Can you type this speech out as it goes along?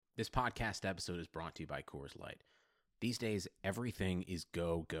This podcast episode is brought to you by Coors Light. These days, everything is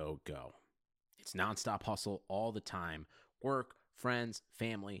go, go, go. It's nonstop hustle all the time. Work, friends,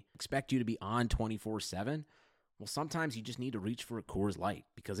 family expect you to be on 24/7. Well, sometimes you just need to reach for a Coors Light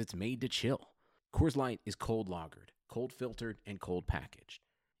because it's made to chill. Coors Light is cold lagered, cold filtered, and cold packaged.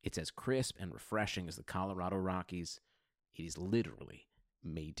 It's as crisp and refreshing as the Colorado Rockies. It is literally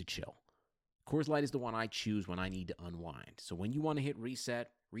made to chill. Coors Light is the one I choose when I need to unwind. So when you want to hit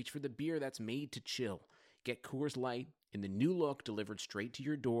reset, reach for the beer that's made to chill. Get Coors Light in the new look delivered straight to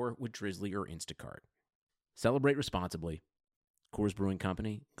your door with Drizzly or Instacart. Celebrate responsibly. Coors Brewing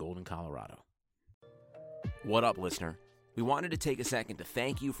Company, Golden, Colorado. What up, listener? We wanted to take a second to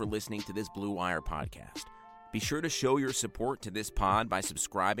thank you for listening to this Blue Wire podcast. Be sure to show your support to this pod by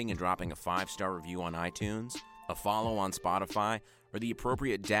subscribing and dropping a 5-star review on iTunes, a follow on Spotify, or the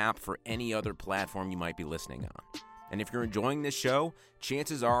appropriate DAP for any other platform you might be listening on. And if you're enjoying this show,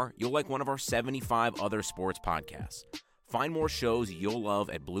 chances are you'll like one of our 75 other sports podcasts. Find more shows you'll love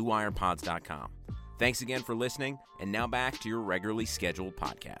at BlueWirePods.com. Thanks again for listening, and now back to your regularly scheduled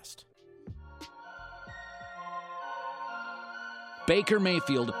podcast. Baker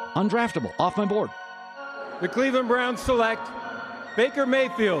Mayfield, undraftable, off my board. The Cleveland Browns select Baker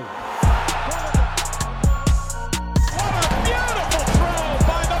Mayfield.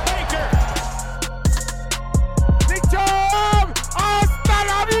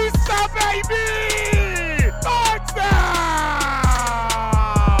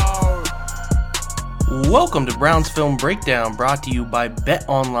 Welcome to Browns Film Breakdown, brought to you by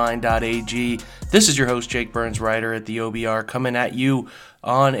BetOnline.ag. This is your host, Jake Burns, writer at the OBR, coming at you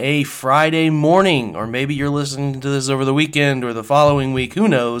on a Friday morning, or maybe you're listening to this over the weekend or the following week, who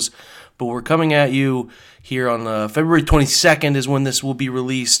knows, but we're coming at you here on February 22nd is when this will be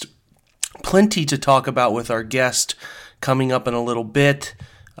released. Plenty to talk about with our guest coming up in a little bit.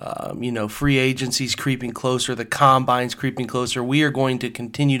 Free agency's creeping closer, the combine's creeping closer. We are going to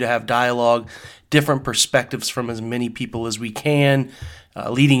continue to have dialogue, different perspectives from as many people as we can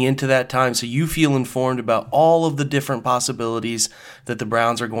leading into that time, so you feel informed about all of the different possibilities that the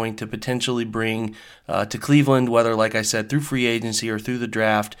Browns are going to potentially bring to Cleveland, whether, like I said, through free agency or through the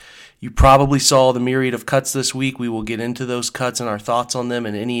draft. You probably saw the myriad of cuts this week. We will get into those cuts and our thoughts on them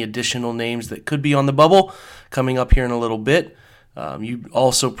and any additional names that could be on the bubble coming up here in a little bit. You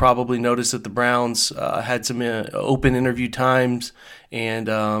also probably noticed that the Browns had some open interview times, and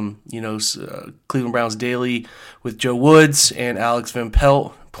Cleveland Browns Daily with Joe Woods and Alex Van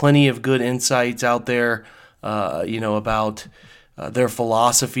Pelt. Plenty of good insights out there, about their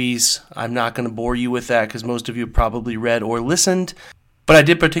philosophies. I'm not going to bore you with that because most of you have probably read or listened, but I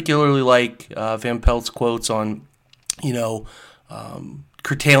did particularly like Van Pelt's quotes on,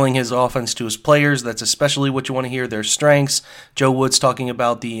 curtailing his offense to his players. That's especially what you want to hear, their strengths. Joe Woods talking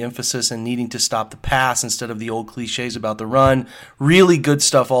about the emphasis and needing to stop the pass instead of the old cliches about the run. Really good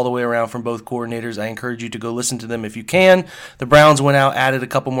stuff all the way around from both coordinators. I encourage you to go listen to them if you can. The Browns went out, added a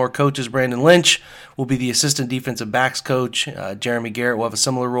couple more coaches. Brandon Lynch will be the assistant defensive backs coach. Jeremy Garrett will have a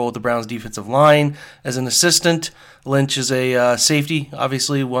similar role with the Browns defensive line as an assistant. Lynch is a safety,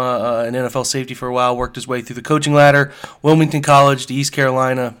 obviously an NFL safety for a while, worked his way through the coaching ladder. Wilmington College to East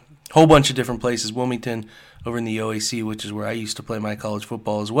Carolina, whole bunch of different places. Wilmington over in the OAC, which is where I used to play my college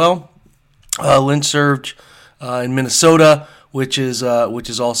football as well. Lynch served in Minnesota, which is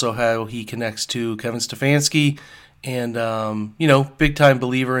also how he connects to Kevin Stefanski. And, big-time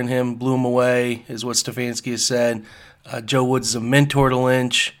believer in him, blew him away, is what Stefanski has said. Joe Woods is a mentor to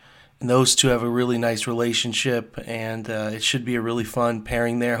Lynch. And those two have a really nice relationship, and it should be a really fun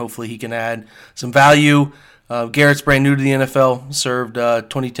pairing there. Hopefully he can add some value. Garrett's brand new to the NFL, served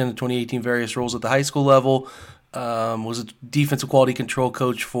 2010 to 2018 various roles at the high school level, was a defensive quality control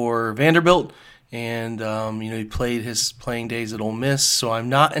coach for Vanderbilt, and he played his playing days at Ole Miss, so I'm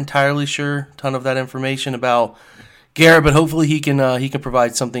not entirely sure a ton of that information about Garrett, but hopefully he can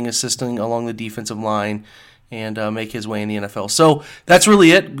provide something assisting along the defensive line and make his way in the NFL. So that's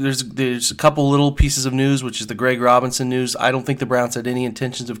really it. There's a couple little pieces of news, which is the Greg Robinson news. I don't think the Browns had any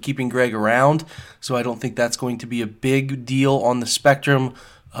intentions of keeping Greg around, so I don't think that's going to be a big deal on the spectrum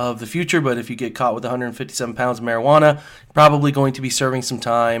of the future. But if you get caught with 157 pounds of marijuana, probably going to be serving some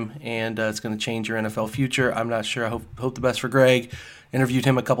time, and it's going to change your NFL future. I'm not sure. I hope the best for Greg. Interviewed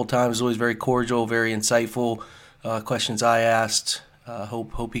him a couple times. Always very cordial, very insightful. Questions I asked.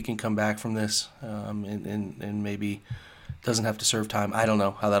 Hope he can come back from this and maybe doesn't have to serve time. I don't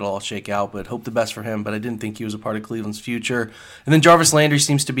know how that'll all shake out, but hope the best for him. But I didn't think he was a part of Cleveland's future. And then Jarvis Landry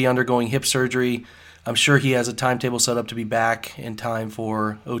seems to be undergoing hip surgery. I'm sure he has a timetable set up to be back in time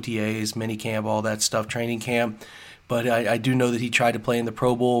for OTAs, minicamp, all that stuff, training camp. but I do know that he tried to play in the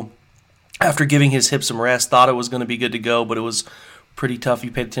Pro Bowl after giving his hip some rest, thought it was going to be good to go, but it was pretty tough. If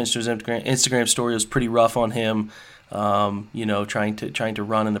you paid attention to his Instagram story, it was pretty rough on him, trying to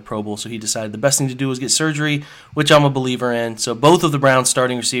run in the Pro Bowl. So he decided the best thing to do was get surgery, which I'm a believer in. So both of the Browns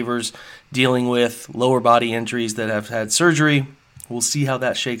starting receivers dealing with lower body injuries that have had surgery. We'll see how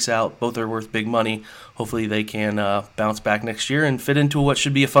that shakes out. Both are worth big money. Hopefully they can bounce back next year and fit into what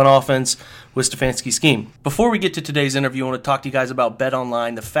should be a fun offense with Stefanski's scheme. Before we get to today's interview, I want to talk to you guys about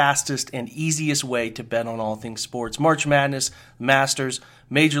BetOnline, the fastest and easiest way to bet on all things sports. March Madness, Masters,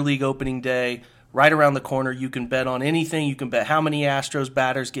 Major League Opening Day, right around the corner. You can bet on anything. You can bet how many Astros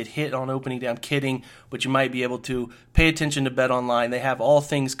batters get hit on opening day. I'm kidding, but you might be able to. Pay attention to BetOnline. They have all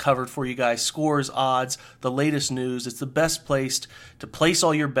things covered for you guys. Scores, odds, the latest news. It's the best place to place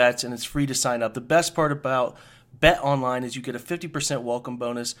all your bets, and it's free to sign up. The best part about BetOnline is you get a 50% welcome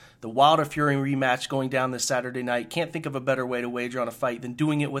bonus. The Wilder Fury rematch going down this Saturday night. Can't think of a better way to wager on a fight than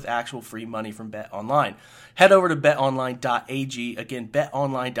doing it with actual free money from BetOnline. Head over to betonline.ag. Again,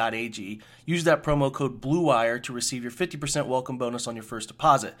 betonline.ag. Use that promo code BLUEWIRE to receive your 50% welcome bonus on your first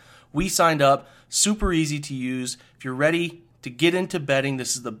deposit. We signed up. Super easy to use. If you're ready to get into betting,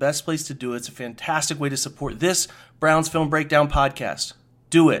 this is the best place to do it. It's a fantastic way to support this Browns Film Breakdown podcast.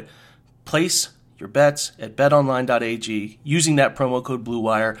 Do it. Place your bets at betonline.ag using that promo code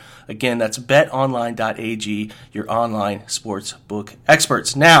BLUEWIRE. Again, that's betonline.ag, your online sports book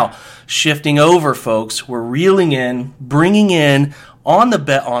experts. Now, shifting over, folks, we're bringing in on the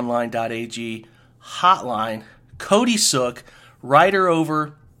betonline.ag hotline, Cody Sook, writer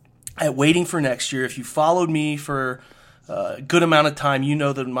over at Waiting for Next Year. If you followed me for a good amount of time, you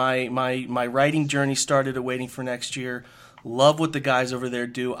know that my writing journey started at Waiting for Next Year. Love what the guys over there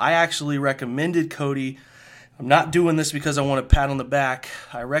do. I actually recommended Cody. I'm not doing this because I want a pat on the back.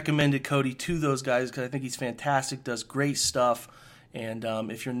 I recommended Cody to those guys because I think he's fantastic, does great stuff. And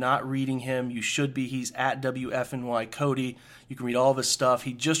if you're not reading him, you should be. He's at WFNY Cody. You can read all of his stuff.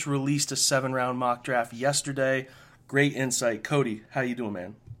 He just released a 7-round mock draft yesterday. Great insight. Cody, how you doing,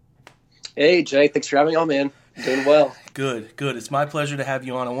 man? Hey, Jay. Thanks for having me on, man. Doing well. Good. It's my pleasure to have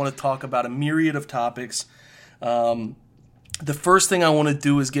you on. I want to talk about a myriad of topics. The first thing I want to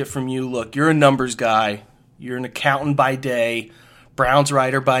do is get from you, look, you're a numbers guy. You're an accountant by day, Browns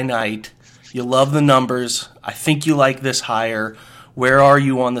writer by night. You love the numbers. I think you like this hire. Where are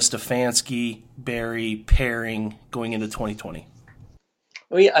you on the Stefanski-Berry pairing going into 2020?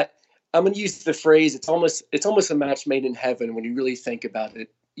 I mean, I'm going to use the phrase, it's almost a match made in heaven when you really think about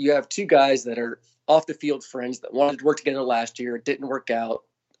it. You have two guys that are off-the-field friends that wanted to work together last year. It didn't work out.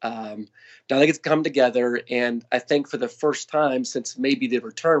 Now they get to come together, and I think for the first time since maybe the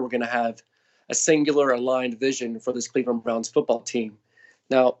return, we're going to have a singular aligned vision for this Cleveland Browns football team.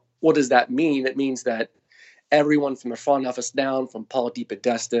 Now, what does that mean? It means that everyone from the front office down, from Paul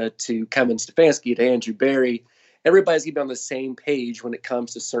DePodesta to Kevin Stefanski to Andrew Berry, everybody's going to be on the same page when it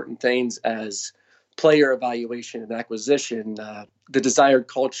comes to certain things as player evaluation and acquisition, the desired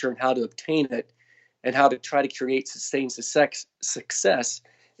culture and how to obtain it, and how to try to create sustained success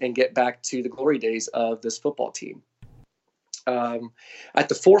and get back to the glory days of this football team. At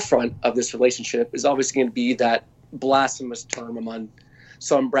the forefront of this relationship is obviously going to be that blasphemous term among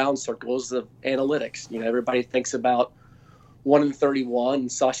some Brown circles of analytics. You know, everybody thinks about 1-31,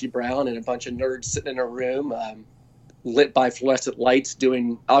 Sashi Brown, and a bunch of nerds sitting in a room lit by fluorescent lights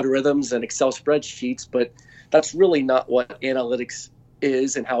doing algorithms and Excel spreadsheets, but that's really not what analytics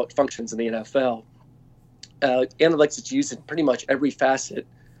is and how it functions in the NFL. Analytics is used in pretty much every facet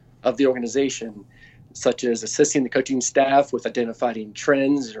of the organization, such as assisting the coaching staff with identifying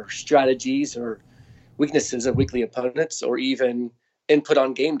trends or strategies or weaknesses of weekly opponents, or even input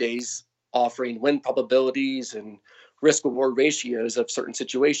on game days, offering win probabilities and risk-reward ratios of certain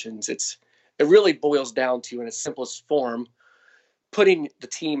situations. It really boils down to, in its simplest form, putting the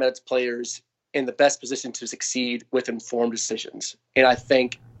team and its players in the best position to succeed with informed decisions. And I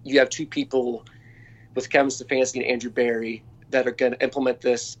think you have two people with Kevin Stefanski and Andrew Berry that are going to implement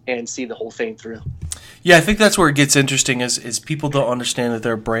this and see the whole thing through. Yeah, I think that's where it gets interesting is people don't understand that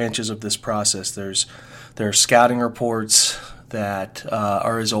there are branches of this process. There are scouting reports that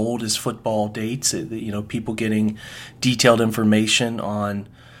are as old as football dates, people getting detailed information on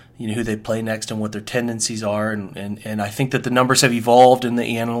who they play next and what their tendencies are. And I think that the numbers have evolved, and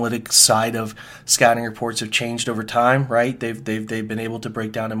the analytics side of scouting reports have changed over time, right? They've been able to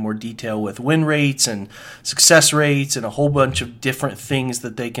break down in more detail with win rates and success rates and a whole bunch of different things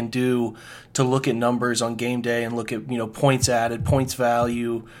that they can do to look at numbers on game day and look at, points added, points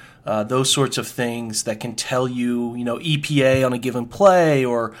value, those sorts of things that can tell you, EPA on a given play,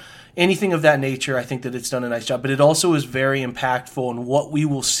 or anything of that nature, I think that it's done a nice job. But it also is very impactful, and what we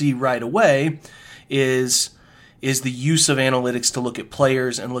will see right away is the use of analytics to look at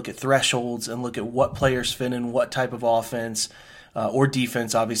players and look at thresholds and look at what players fit in what type of offense or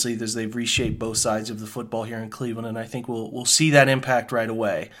defense, obviously, as they've reshaped both sides of the football here in Cleveland, and I think we'll see that impact right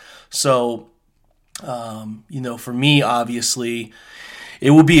away. So, for me, obviously,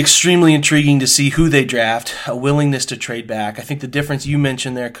 it will be extremely intriguing to see who they draft, a willingness to trade back. I think the difference you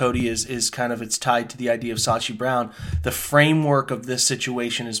mentioned there, Cody, is kind of it's tied to the idea of Sashi Brown. The framework of this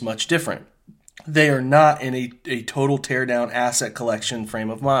situation is much different. They are not in a total tear-down asset collection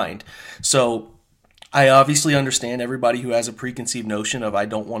frame of mind. So I obviously understand everybody who has a preconceived notion of I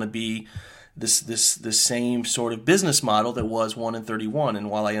don't want to be this same sort of business model that was 1-31. And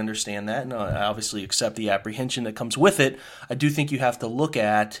while I understand that, and I obviously accept the apprehension that comes with it, I do think you have to look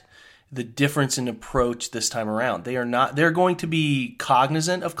at the difference in approach this time around. They're going to be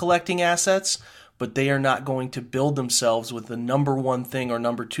cognizant of collecting assets, but they are not going to build themselves with the number one thing or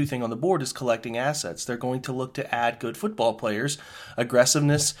number two thing on the board is collecting assets. They're going to look to add good football players,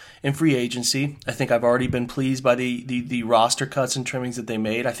 aggressiveness in free agency. I think I've already been pleased by the roster cuts and trimmings that they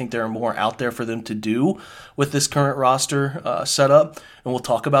made. I think there are more out there for them to do with this current roster setup, and we'll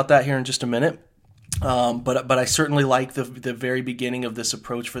talk about that here in just a minute. But I certainly like the very beginning of this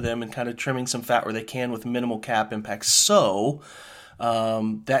approach for them and kind of trimming some fat where they can with minimal cap impact. So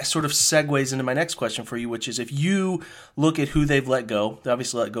that sort of segues into my next question for you, which is if you look at who they've let go, they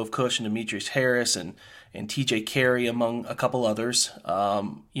obviously let go of Cush and Demetrius Harris and TJ Carey, among a couple others.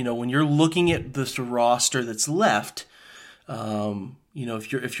 When you're looking at this roster that's left,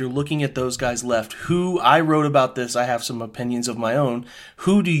 if you're looking at those guys left, who I wrote about this, I have some opinions of my own.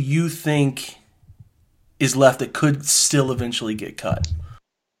 Who do you think is left that could still eventually get cut?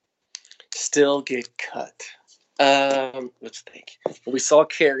 Still get cut. Let's think. Well, we saw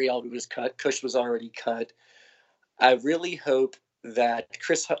Carey already was cut. Cush was already cut. I really hope that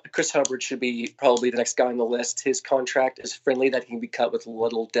Chris Hubbard should be probably the next guy on the list. His contract is friendly that he can be cut with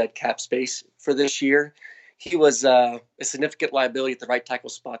little dead cap space for this year. He was a significant liability at the right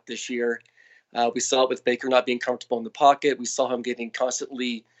tackle spot this year. We saw it with Baker not being comfortable in the pocket. We saw him getting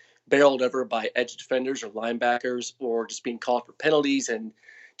constantly barreled over by edge defenders or linebackers or just being called for penalties and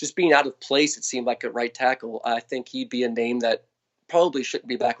just being out of place, it seemed like, at right tackle. I think he'd be a name that probably shouldn't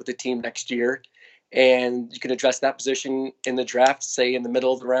be back with the team next year. And you can address that position in the draft, say in the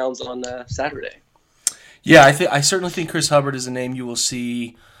middle of the rounds on Saturday. Yeah, I certainly think Chris Hubbard is a name you will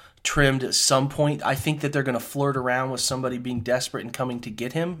see trimmed at some point. I think that they're going to flirt around with somebody being desperate and coming to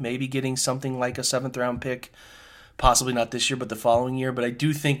get him, maybe getting something like a 7th-round pick, possibly not this year, but the following year. But I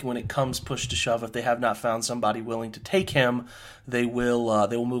do think when it comes push to shove, if they have not found somebody willing to take him, they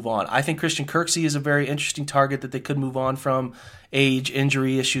will move on. I think Christian Kirksey is a very interesting target that they could move on from. Age,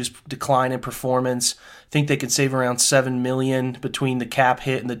 injury issues, decline in performance. I think they could save around $7 million between the cap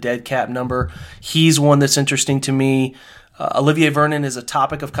hit and the dead cap number. He's one that's interesting to me. Olivier Vernon is a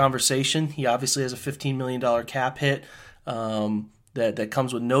topic of conversation. He obviously has a $15 million cap hit. That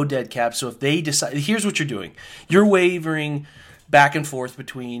comes with no dead cap. So if they decide, here's what you're doing. You're wavering back and forth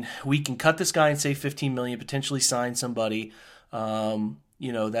between we can cut this guy and save $15 million, potentially sign somebody.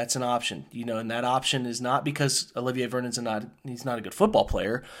 That's an option. And that option is not because Olivier Vernon's he's not a good football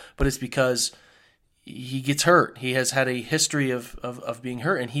player, but it's because he gets hurt. He has had a history of being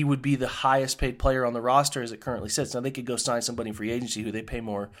hurt, and he would be the highest paid player on the roster as it currently sits. Now they could go sign somebody in free agency who they pay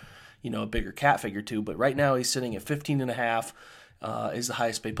more, a bigger cap figure to, but right now he's sitting at 15.5. Is the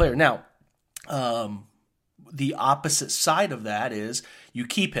highest paid player. Now, the opposite side of that is you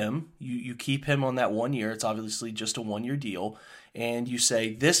keep him. You keep him on that 1 year. It's obviously just a 1 year deal. And you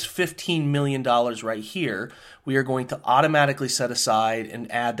say, this $15 million right here, we are going to automatically set aside and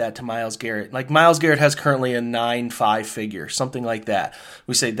add that to Myles Garrett. Like Myles Garrett has currently a 9.5 figure, something like that.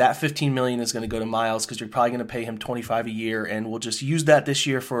 We say that $15 million is going to go to Myles because you're probably going to pay him $25 a year, and we'll just use that this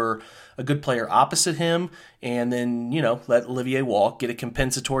year for a good player opposite him, and then, let Olivier walk, get a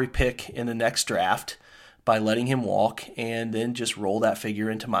compensatory pick in the next draft by letting him walk, and then just roll that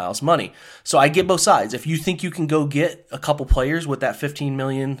figure into Myles' money. So I get both sides. If you think you can go get a couple players with that $15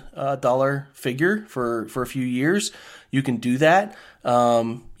 million figure for a few years, you can do that,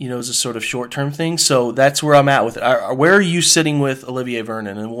 as a sort of short-term thing. So that's where I'm at with it. Where are you sitting with Olivier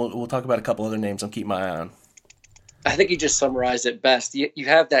Vernon? And we'll talk about a couple other names I'm keeping my eye on. I think you just summarized it best. You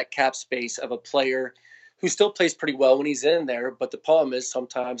have that cap space of a player who still plays pretty well when he's in there, but the problem is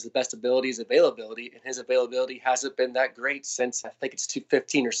sometimes the best ability is availability, and his availability hasn't been that great since I think it's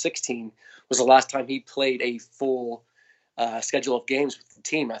 2015 or 16 was the last time he played a full schedule of games with the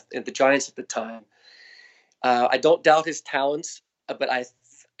team and the Giants at the time. I don't doubt his talents, but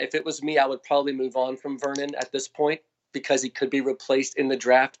if it was me, I would probably move on from Vernon at this point because he could be replaced in the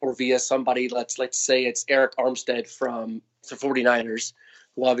draft or via somebody. Let's say it's Eric Armstead from the 49ers,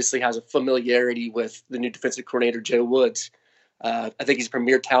 who obviously has a familiarity with the new defensive coordinator, Joe Woods. I think he's a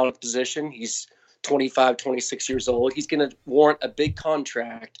premier talent position. He's 25, 26 years old. He's going to warrant a big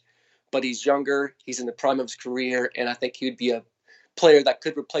contract, but he's younger. He's in the prime of his career, and I think he would be a player that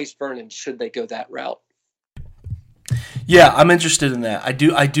could replace Vernon should they go that route. Yeah, I'm interested in that. I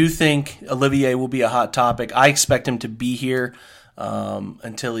do think Olivier will be a hot topic. I expect him to be here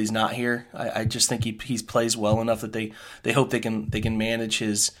until he's not here. I just think he plays well enough that they hope they can manage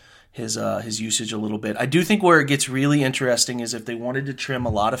his usage a little bit. I do think where it gets really interesting is if they wanted to trim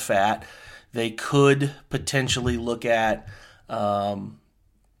a lot of fat, they could potentially look at letting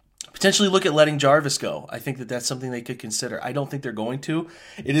Jarvis go. I think that's something they could consider. I don't think they're going to.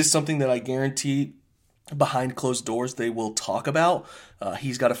 It is something that I guarantee behind closed doors they will talk about.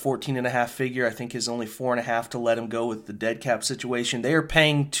 He's got a 14.5 figure. I think his only 4.5 to let him go with the dead cap situation. They are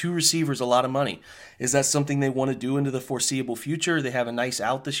paying 2 receivers a lot of money. Is that something they want to do into the foreseeable future? They have a nice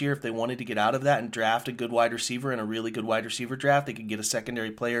out this year. If they wanted to get out of that and draft a good wide receiver in a really good wide receiver draft, they could get a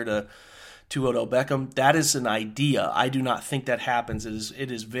secondary player to Odell Beckham. That is an idea. I do not think that happens.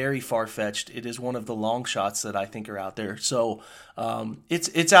 It is very far-fetched. It is one of the long shots that I think are out there. So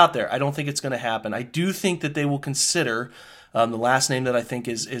it's out there. I don't think it's going to happen. I do think that they will consider the last name that I think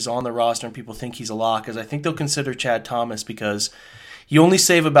is on the roster and people think he's a lock is I think they'll consider Chad Thomas because you only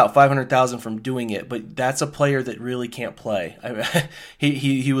save about $500,000 from doing it, but that's a player that really can't play.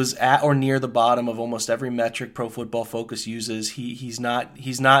 He was at or near the bottom of almost every metric Pro Football Focus uses. He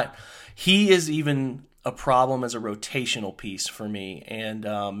is even a problem as a rotational piece for me, and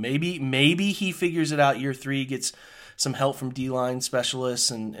maybe he figures it out year 3, gets some help from D-line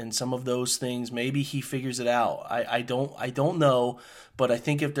specialists and some of those things. Maybe he figures it out. I don't know, but I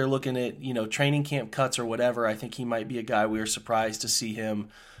think if they're looking at training camp cuts or whatever, I think he might be a guy we are surprised to see him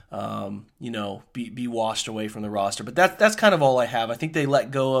be washed away from the roster. But that's kind of all I have. I think they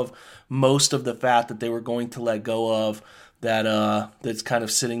let go of most of the fat that they were going to let go of. That's kind of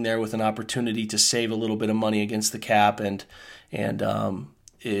sitting there with an opportunity to save a little bit of money against the cap, and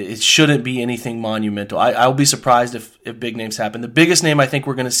it shouldn't be anything monumental. I'll be surprised if big names happen. The biggest name I think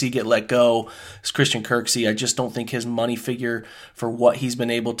we're going to see get let go is Christian Kirksey. I just don't think his money figure for what he's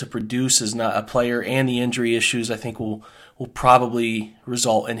been able to produce as not a player, and the injury issues I think will probably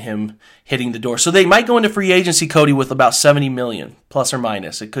result in him hitting the door. So they might go into free agency, Cody, with about $70 million, plus or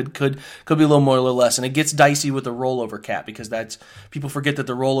minus. It could be a little more or a little less. And it gets dicey with the rollover cap because people forget that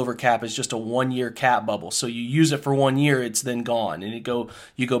the rollover cap is just a 1-year cap bubble. So you use it for 1 year, it's then gone. And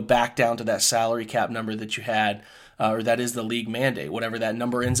you go back down to that salary cap number that you had, or that is the league mandate. Whatever that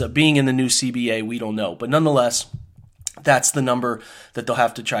number ends up being in the new CBA, we don't know. But nonetheless, that's the number that they'll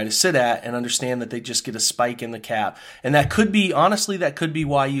have to try to sit at and understand that they just get a spike in the cap. And that could be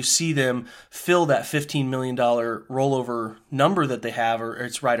why you see them fill that $15 million rollover number that they have, or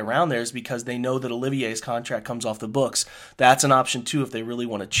it's right around there, is because they know that Olivier's contract comes off the books. That's an option too if they really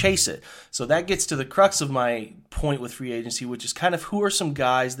want to chase it. So that gets to the crux of my point with free agency, which is kind of who are some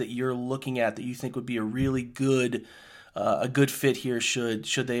guys that you're looking at that you think would be a really good fit here should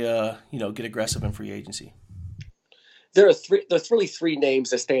they get aggressive in free agency. There's really 3 names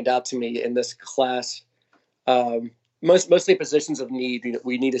that stand out to me in this class. Mostly positions of need.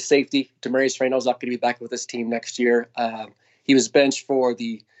 We need a safety. Demarius Randall's not going to be back with this team next year. He was benched for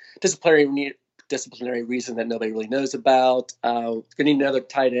the disciplinary reason that nobody really knows about. Going to need another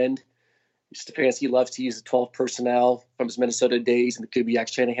tight end. Stefanski loves to use the 12 personnel from his Minnesota days in the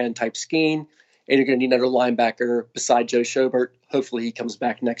Kubiak-Shanahan type scheme. And you're going to need another linebacker beside Joe Schobert. Hopefully he comes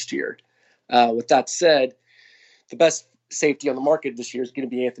back next year. With that said, the best safety on the market this year is going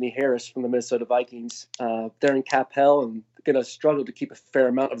to be Anthony Harris from the Minnesota Vikings. They're in cap hell and going to struggle to keep a fair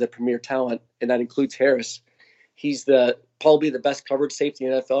amount of their premier talent, and that includes Harris. He's probably the best coverage safety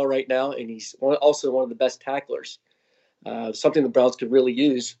in the NFL right now, and he's also one of the best tacklers. Something the Browns could really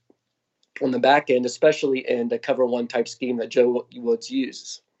use on the back end, especially in the cover 1 type scheme that Joe Woods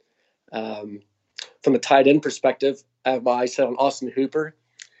uses. From a tight end perspective, I have my eyes set on Austin Hooper.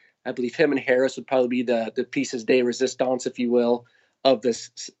 I believe him and Harris would probably be the pieces de resistance, if you will, of this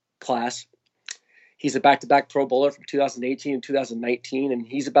class. He's a back-to-back Pro Bowler from 2018 and 2019, and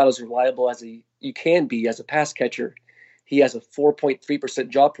he's about as reliable as you can be as a pass catcher. He has a 4.3%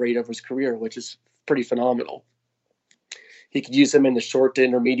 drop rate over his career, which is pretty phenomenal. He could use him in the short to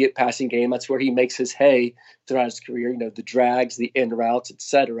intermediate passing game. That's where he makes his hay throughout his career, the drags, the in routes,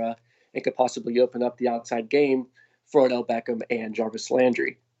 etc., and could possibly open up the outside game for Odell Beckham and Jarvis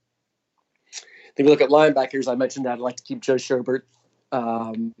Landry. Then we look at linebackers. I mentioned that I'd like to keep Joe Schobert.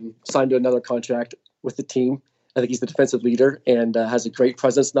 signed to another contract with the team. I think he's the defensive leader and has a great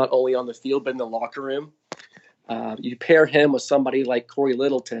presence not only on the field but in the locker room. You pair him with somebody like Corey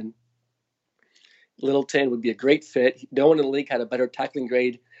Littleton. Littleton would be a great fit. No one in the league had a better tackling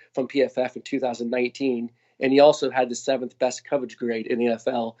grade from PFF in 2019, and he also had the 7th best coverage grade in the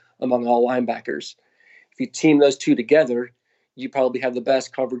NFL among all linebackers. If you team those two together, you probably have the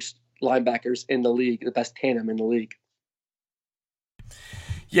best coverage linebackers in the league, the best tandem in the league.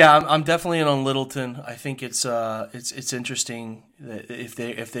 Yeah, I'm definitely in on Littleton. I think it's interesting that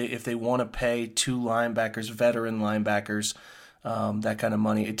if they want to pay 2 linebackers, veteran linebackers, that kind of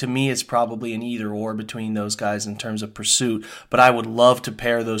money. To me, it's probably an either or between those guys in terms of pursuit. But I would love to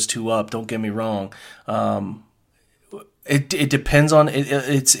pair those two up. Don't get me wrong. It depends on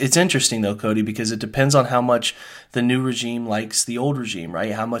it's interesting though, Cody, because it depends on how much the new regime likes the old regime,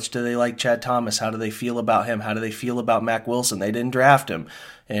 right? How much do they like Chad Thomas? How do they feel about him? How do they feel about Mack Wilson? They didn't draft him,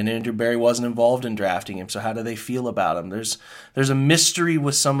 and Andrew Berry wasn't involved in drafting him. So how do they feel about him? There's a mystery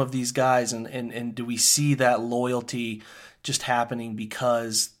with some of these guys, and do we see that loyalty just happening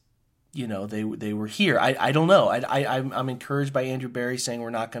because they were here? I don't know. I'm encouraged by Andrew Berry saying we're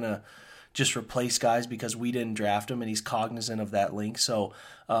not going to just replace guys because we didn't draft him, and he's cognizant of that link. So,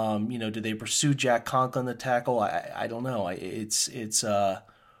 do they pursue Jack Conklin, the tackle? I don't know. It's a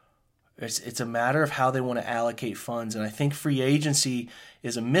matter of how they want to allocate funds, and I think free agency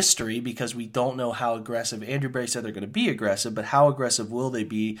is a mystery because we don't know how aggressive. Andrew Berry said they're going to be aggressive, but how aggressive will they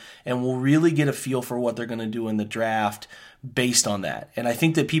be? And we'll really get a feel for what they're going to do in the draft based on that. And I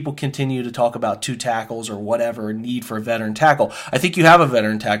think that people continue to talk about 2 tackles or whatever need for a veteran tackle. I think you have a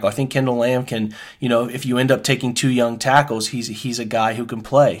veteran tackle. I think Kendall Lamb can, if you end up taking 2 young tackles, he's a guy who can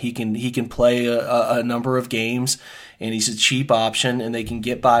play. He can play a number of games, and he's a cheap option, and they can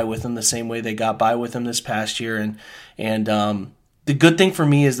get by with him the same way they got by with him this past year. And the good thing for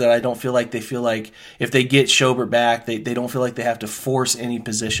me is that I don't feel like they feel like if they get Schobert back, they don't feel like they have to force any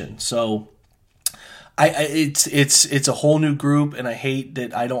position. So it's a whole new group, and I hate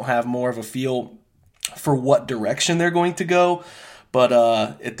that I don't have more of a feel for what direction they're going to go. But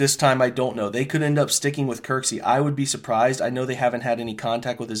at this time, I don't know. They could end up sticking with Kirksey. I would be surprised. I know they haven't had any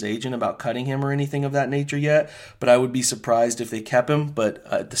contact with his agent about cutting him or anything of that nature yet, but I would be surprised if they kept him. But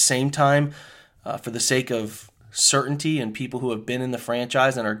at the same time, for the sake of certainty and people who have been in the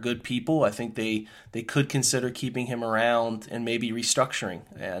franchise and are good people, I think they could consider keeping him around and maybe restructuring.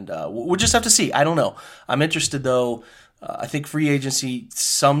 And we'll just have to see. I don't know. I'm interested, though. I think free agency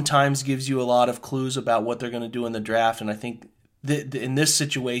sometimes gives you a lot of clues about what they're going to do in the draft, and I think in this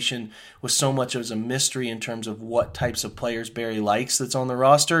situation, with so much as a mystery in terms of what types of players Barry likes that's on the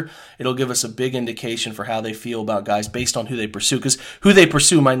roster, it'll give us a big indication for how they feel about guys based on who they pursue, because who they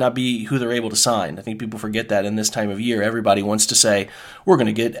pursue might not be who they're able to sign. I think people forget that in this time of year. Everybody wants to say, we're going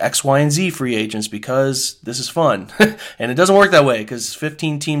to get X, Y, and Z free agents because this is fun. And it doesn't work that way because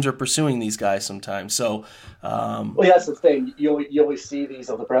 15 teams are pursuing these guys sometimes. So, well, that's the thing. You always see these.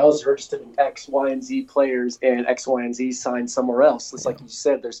 The Browns are interested in X, Y, and Z players, and X, Y, and Z signed somewhere else. It's like you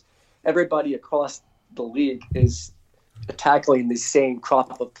said. There's everybody across the league is tackling the same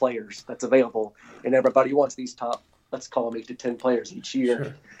crop of players that's available, and everybody wants these top, let's call them 8 to 10 players each year.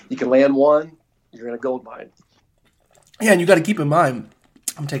 Sure. You can land one, you're in a gold mine. Yeah, and you got to keep in mind.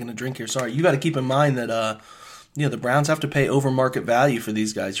 I'm taking a drink here. Sorry, you got to keep in mind that. The Browns have to pay over market value for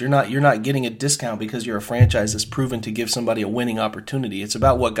these guys. You're not getting a discount because you're a franchise that's proven to give somebody a winning opportunity. It's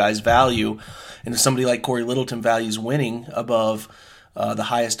about what guys value, and if somebody like Corey Littleton values winning above the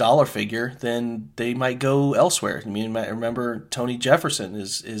highest dollar figure, then they might go elsewhere. I mean, remember Tony Jefferson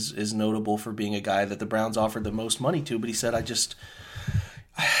is notable for being a guy that the Browns offered the most money to, but he said,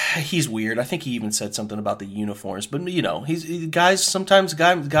 he's weird. I think he even said something about the uniforms. But sometimes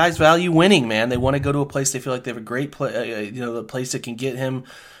guys value winning. Man, they want to go to a place they feel like they have a great the place that can get him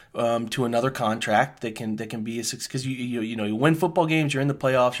to another contract. That can be a success because you win football games. You're in the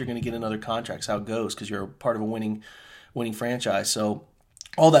playoffs. You're going to get another contract. That's how it goes because you're part of a winning franchise. So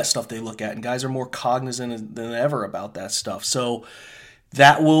all that stuff they look at, and guys are more cognizant than ever about that stuff. So.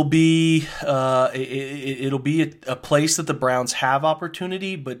 That will be it'll be a place that the Browns have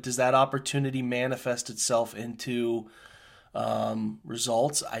opportunity, but does that opportunity manifest itself into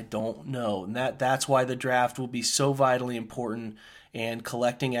results? I don't know. And that's why the draft will be so vitally important, and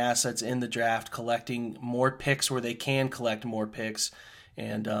collecting assets in the draft, collecting more picks where they can collect more picks.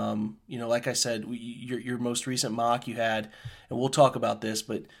 And, like I said, your most recent mock you had, and we'll talk about this,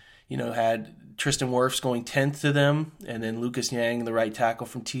 but had Tristan Wirfs going 10th to them, and then Lucas Yang, the right tackle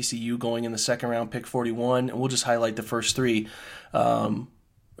from TCU, going in the second round, pick 41. And we'll just highlight the first three.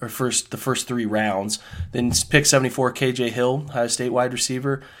 or the first 3 rounds. Then pick 74, KJ Hill, Ohio State wide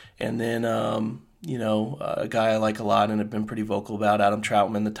receiver, and then a guy I like a lot and have been pretty vocal about, Adam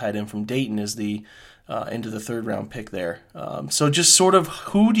Troutman, the tight end from Dayton, is the into the 3rd round pick there. So just sort of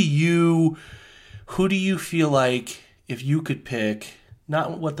who do you feel like, if you could pick,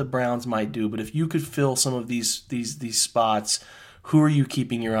 not what the Browns might do, but if you could fill some of these spots, who are you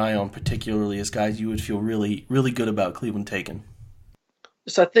keeping your eye on particularly as guys you would feel really, really good about Cleveland taking?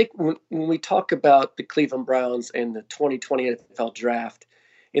 So I think when we talk about the Cleveland Browns and the 2020 NFL draft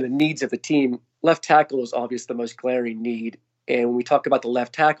and the needs of the team, left tackle is obviously the most glaring need. And when we talk about the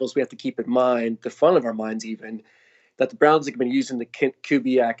left tackles, we have to keep in mind, the front of our minds even, that the Browns have been using the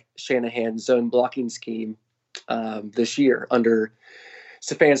Kubiak-Shanahan zone blocking scheme this year under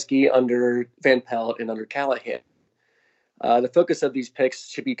Stefanski, under Van Pelt, and under Callahan. The focus of these picks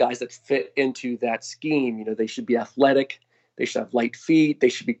should be guys that fit into that scheme. They should be athletic, they should have light feet, they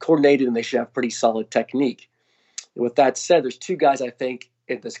should be coordinated, and they should have pretty solid technique. And with that said, there's 2 guys I think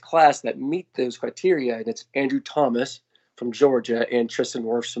in this class that meet those criteria, and it's Andrew Thomas from Georgia and Tristan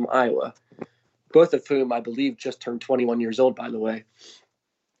Wirfs from Iowa, both of whom I believe just turned 21 years old, by the way.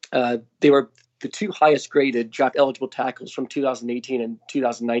 They were the 2 highest graded draft eligible tackles from 2018 and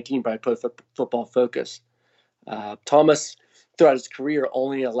 2019 by Pro Football Focus. Thomas, throughout his career,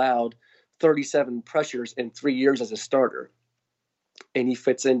 only allowed 37 pressures in 3 years as a starter. And he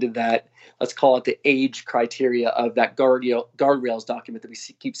fits into that, let's call it the age criteria of that guardrails document that we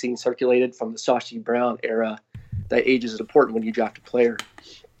keep seeing circulated from the Sashi Brown era, that age is important when you draft a player.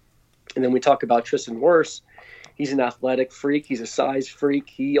 And then we talk about Tristan Wirfs. He's an athletic freak. He's a size freak.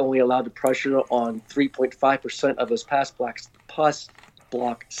 He only allowed the pressure on 3.5% of his pass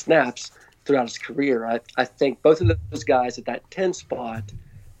block snaps throughout his career. I think both of those guys at that 10 spot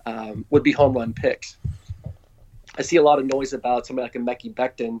would be home run picks. I see a lot of noise about somebody like a Mekhi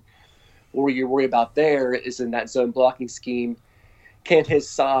Becton. What you worry about there is in that zone blocking scheme, can his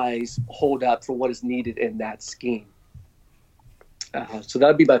size hold up for what is needed in that scheme? So that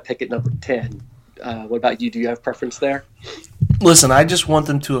would be my pick at number 10. What about you? Do you have preference there? Listen, I just want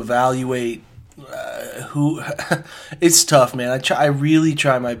them to evaluate who. It's tough, man. I really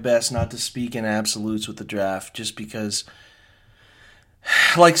try my best not to speak in absolutes with the draft, just because,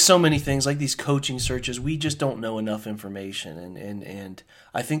 like so many things, like these coaching searches, we just don't know enough information. And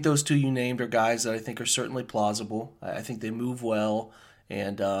I think those 2 you named are guys that I think are certainly plausible. I think they move well,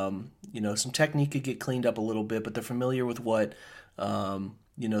 and some technique could get cleaned up a little bit, but they're familiar with what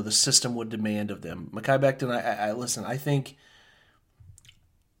the system would demand of them. Mekhi Becton, I listen. I think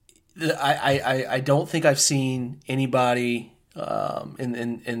I don't think I've seen anybody,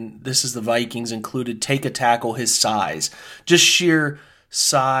 and this is the Vikings included, take a tackle his size, just sheer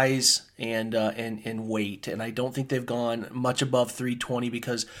size and weight. And I don't think they've gone much above 320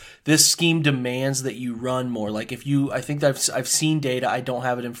 because this scheme demands that you run more. Like I think I've seen data, I don't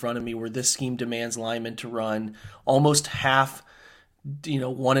have it in front of me, where this scheme demands linemen to run almost half,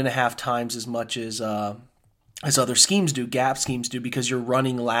 1.5 times as much as other schemes do, gap schemes do, because you're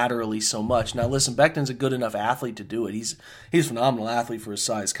running laterally so much. Now, listen, Becton's a good enough athlete to do it. He's a phenomenal athlete for his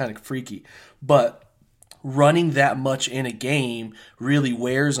size, kind of freaky. But running that much in a game really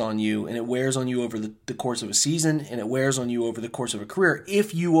wears on you, and it wears on you over the course of a season, and it wears on you over the course of a career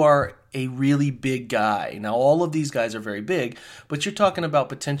if you are a really big guy. Now, all of these guys are very big, but you're talking about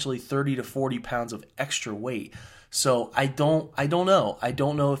potentially 30 to 40 pounds of extra weight. So I don't know. I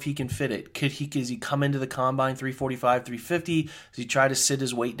don't know if he can fit it. Does he come into the combine 345, 350? Does he try to sit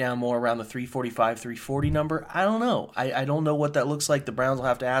his weight down more around the 345, 340 number? I don't know. I don't know what that looks like. The Browns will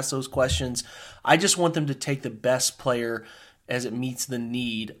have to ask those questions. I just want them to take the best player as it meets the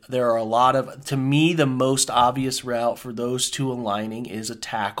need. There are to me, the most obvious route for those 2 aligning is a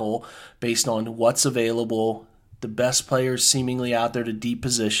tackle based on what's available, the best players seemingly out there to deep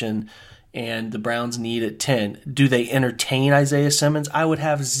position, and the Browns need at 10. Do they entertain Isaiah Simmons? I would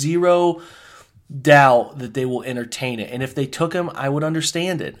have zero doubt that they will entertain it. And if they took him, I would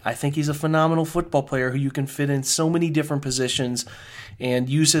understand it. I think he's a phenomenal football player who you can fit in so many different positions and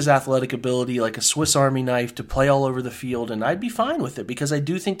use his athletic ability like a Swiss Army knife to play all over the field, and I'd be fine with it because I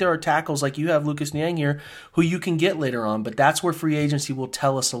do think there are tackles like you have Lucas Niang here who you can get later on, but that's where free agency will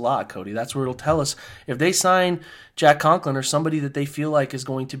tell us a lot, Cody. That's where it'll tell us if they sign Jack Conklin or somebody that they feel like is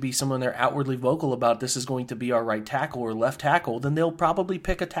going to be someone they're outwardly vocal about, this is going to be our right tackle or left tackle, then they'll probably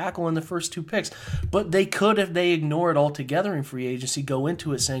pick a tackle in the first 2 picks. But they could, if they ignore it altogether in free agency, go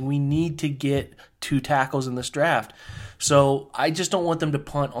into it saying we need to get 2 tackles in this draft. So I just don't want them to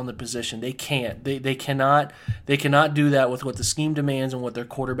punt on the position. They can't. They cannot do that with what the scheme demands and what their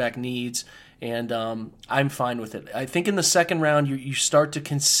quarterback needs. And I'm fine with it. I think in the second round you start to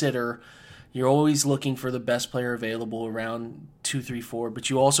consider. You're always looking for the best player available around 2, 3, 4, but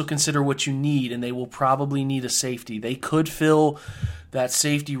you also consider what you need, and they will probably need a safety. They could fill that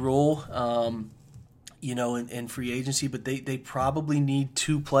safety role, in free agency, but they probably need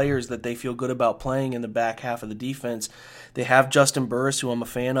 2 players that they feel good about playing in the back half of the defense. They have Justin Burris, who I'm a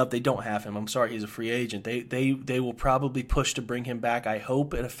fan of. They don't have him. I'm sorry, he's a free agent. They will probably push to bring him back, I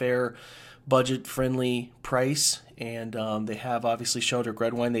hope, at a fair budget-friendly price. And they have obviously Sheldrick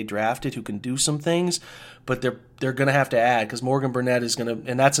Redwine they drafted who can do some things, but they're going to have to add because Morgan Burnett is going to,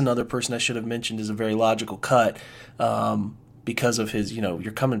 and that's another person I should have mentioned is a very logical cut because of his,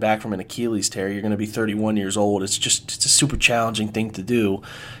 you're coming back from an Achilles tear. You're going to be 31 years old. It's a super challenging thing to do,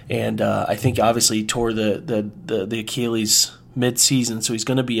 and I think obviously he tore the Achilles mid-season, so he's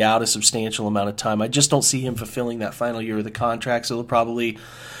going to be out a substantial amount of time. I just don't see him fulfilling that final year of the contract, so they'll probably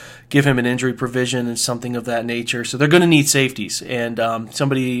give him an injury provision and something of that nature. So they're going to need safeties. And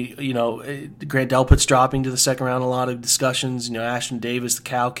somebody, Grant Delpit's dropping to the second round. A lot of discussions. Ashton Davis, the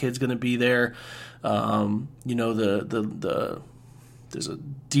Cal kid's going to be there. There's a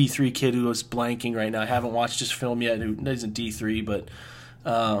D3 kid who is blanking right now. I haven't watched his film yet. Who isn't D3, but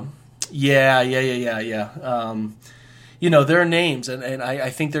yeah. There are names, and I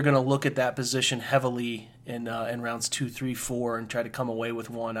think they're going to look at that position heavily in rounds 2, 3, 4 and try to come away with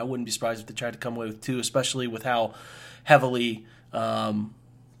 1. I wouldn't be surprised if they tried to come away with 2, especially with how heavily, Joe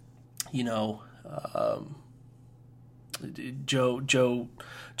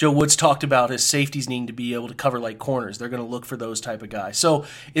Woods talked about his safeties needing to be able to cover like corners. They're going to look for those type of guys. So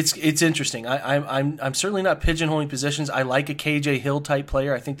it's interesting. I'm certainly not pigeonholing positions. I like a KJ Hill type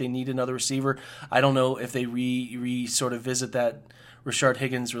player. I think they need another receiver. I don't know if they sort of visit that Rashard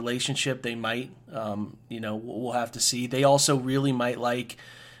Higgins relationship. They might. We'll have to see. They also really might like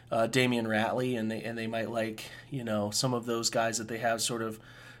Damian Ratley, and they might like some of those guys that they have sort of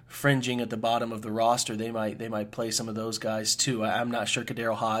fringing at the bottom of the roster. They might play some of those guys too. I'm not sure.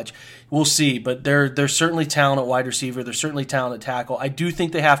 Kadero Hodge, we'll see, but they're certainly talent at wide receiver. They're certainly talent at tackle. I do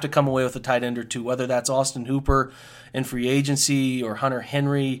think they have to come away with a tight end or 2, whether that's Austin Hooper in free agency or Hunter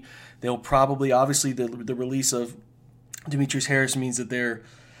Henry. They'll probably, obviously, the release of Demetrius Harris means that they're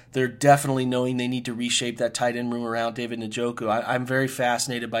definitely knowing they need to reshape that tight end room around David Njoku. I'm very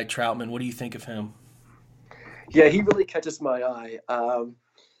fascinated by Troutman. What do you think of him? Yeah, he really catches my eye.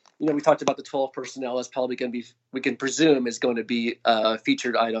 We talked about the 12 personnel. That's probably going to be, we can presume, is going to be a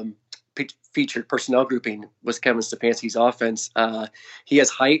featured personnel grouping with Kevin Stefanski's offense. He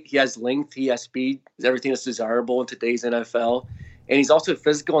has height, he has length, he has speed, everything that's desirable in today's NFL. And he's also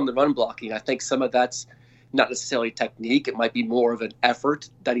physical in the run blocking. I think some of that's not necessarily technique. It might be more of an effort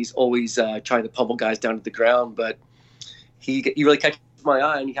that he's always trying to pummel guys down to the ground. But he really catches my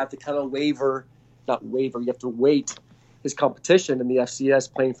eye, and you have to kind of you have to wait his competition in the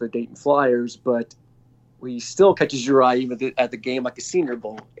FCS playing for the Dayton Flyers, but he still catches your eye even at the game like a Senior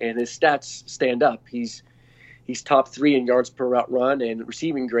Bowl, and his stats stand up. He's top 3 in yards per route run and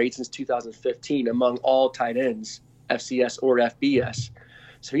receiving grade since 2015 among all tight ends, FCS or FBS.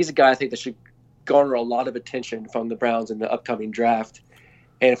 So he's a guy I think that should garner a lot of attention from the Browns in the upcoming draft.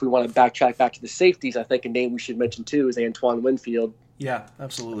 And if we want to backtrack back to the safeties, I think a name we should mention too is Antoine Winfield. Yeah,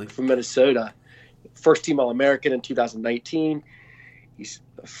 absolutely. From Minnesota. First-team All-American in 2019. He's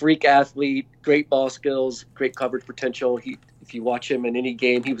a freak athlete, great ball skills, great coverage potential. If you watch him in any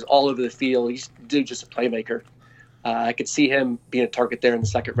game, he was all over the field. He's just a playmaker. I could see him being a target there in the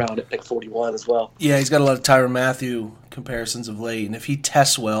second round at pick 41 as well. Yeah, he's got a lot of Tyrann Mathieu comparisons of late, and if he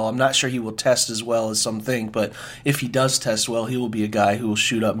tests well, I'm not sure he will test as well as some think, but if he does test well, he will be a guy who will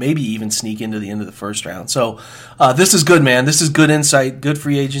shoot up, maybe even sneak into the end of the first round. So this is good, man. This is good insight, good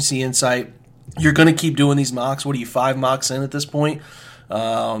free agency insight. You're going to keep doing these mocks. What are you, 5 mocks in at this point?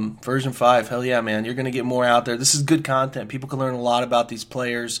 Version 5, hell yeah, man. You're going to get more out there. This is good content. People can learn a lot about these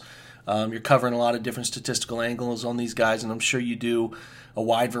players. You're covering a lot of different statistical angles on these guys, and I'm sure you do a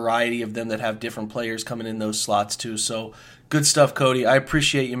wide variety of them that have different players coming in those slots too. So good stuff, Cody. I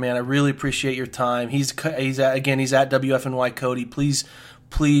appreciate you, man. I really appreciate your time. He's at WFNY Cody. Please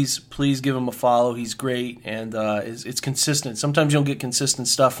give him a follow. He's great, and it's consistent. Sometimes you don't get consistent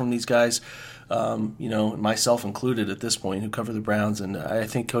stuff from these guys, myself included at this point, who cover the Browns, and I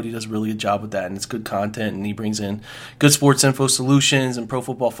think Cody does a really good job with that, and it's good content, and he brings in good sports info solutions and Pro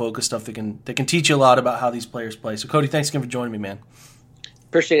Football Focus stuff that can teach you a lot about how these players play. So, Cody, thanks again for joining me, man.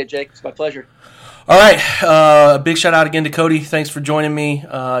 Appreciate it, Jake. It's my pleasure. All right. Big shout out again to Cody. Thanks for joining me,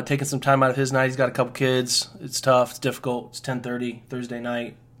 taking some time out of his night. He's got a couple kids. It's tough. It's difficult. It's 10:30 Thursday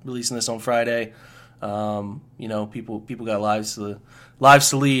night. Releasing this on Friday. People got lives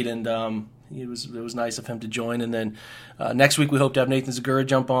to lead, and it was nice of him to join. And then next week we hope to have Nathan Zagura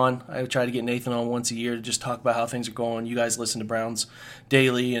jump on. I try to get Nathan on once a year to just talk about how things are going. You guys listen to Browns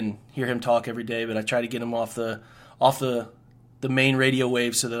daily and hear him talk every day, but I try to get him off the main radio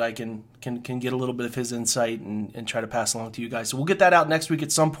wave so that I can get a little bit of his insight and try to pass along to you guys. So we'll get that out next week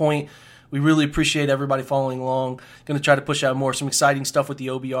at some point. We really appreciate everybody following along. Going to try to push out some exciting stuff with the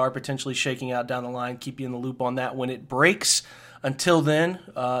OBR, potentially shaking out down the line. Keep you in the loop on that when it breaks. Until then,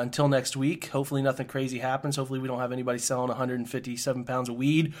 until next week, hopefully nothing crazy happens. Hopefully we don't have anybody selling 157 pounds of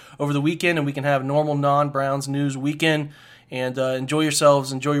weed over the weekend, and we can have normal non-Browns news weekend. And enjoy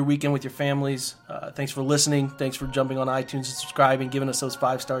yourselves. Enjoy your weekend with your families. Thanks for listening. Thanks for jumping on iTunes and subscribing, giving us those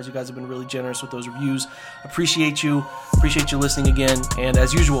 5 stars. You guys have been really generous with those reviews. Appreciate you. Appreciate you listening again. And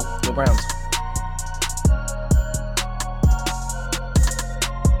as usual, go Browns.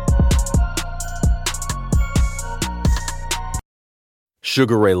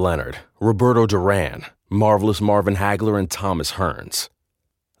 Sugar Ray Leonard, Roberto Duran, Marvelous Marvin Hagler, and Thomas Hearns.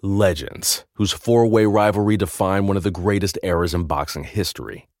 Legends, whose 4-way rivalry defined one of the greatest eras in boxing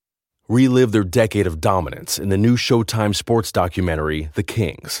history. Relive their decade of dominance in the new Showtime sports documentary, The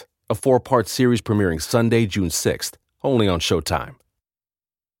Kings, a 4-part series premiering Sunday, June 6th, only on Showtime.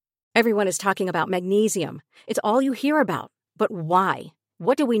 Everyone is talking about magnesium. It's all you hear about. But why?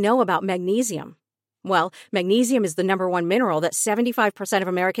 What do we know about magnesium? Well, magnesium is the #1 mineral that 75% of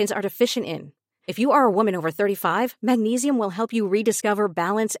Americans are deficient in. If you are a woman over 35, magnesium will help you rediscover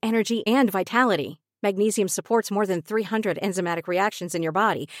balance, energy, and vitality. Magnesium supports more than 300 enzymatic reactions in your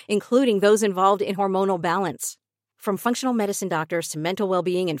body, including those involved in hormonal balance. From functional medicine doctors to mental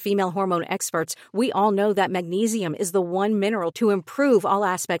well-being and female hormone experts, we all know that magnesium is the one mineral to improve all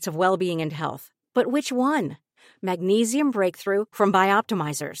aspects of well-being and health. But which one? Magnesium Breakthrough from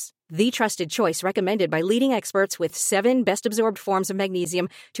Bioptimizers, the trusted choice recommended by leading experts with 7 best-absorbed forms of magnesium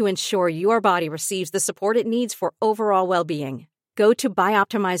to ensure your body receives the support it needs for overall well-being. Go to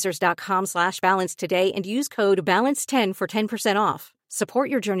bioptimizers.com/balance today and use code BALANCE10 for 10% off.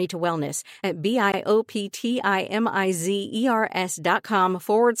 Support your journey to wellness at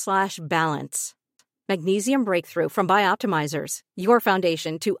bioptimizers.com/balance. Magnesium Breakthrough from Bioptimizers, your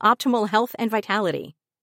foundation to optimal health and vitality.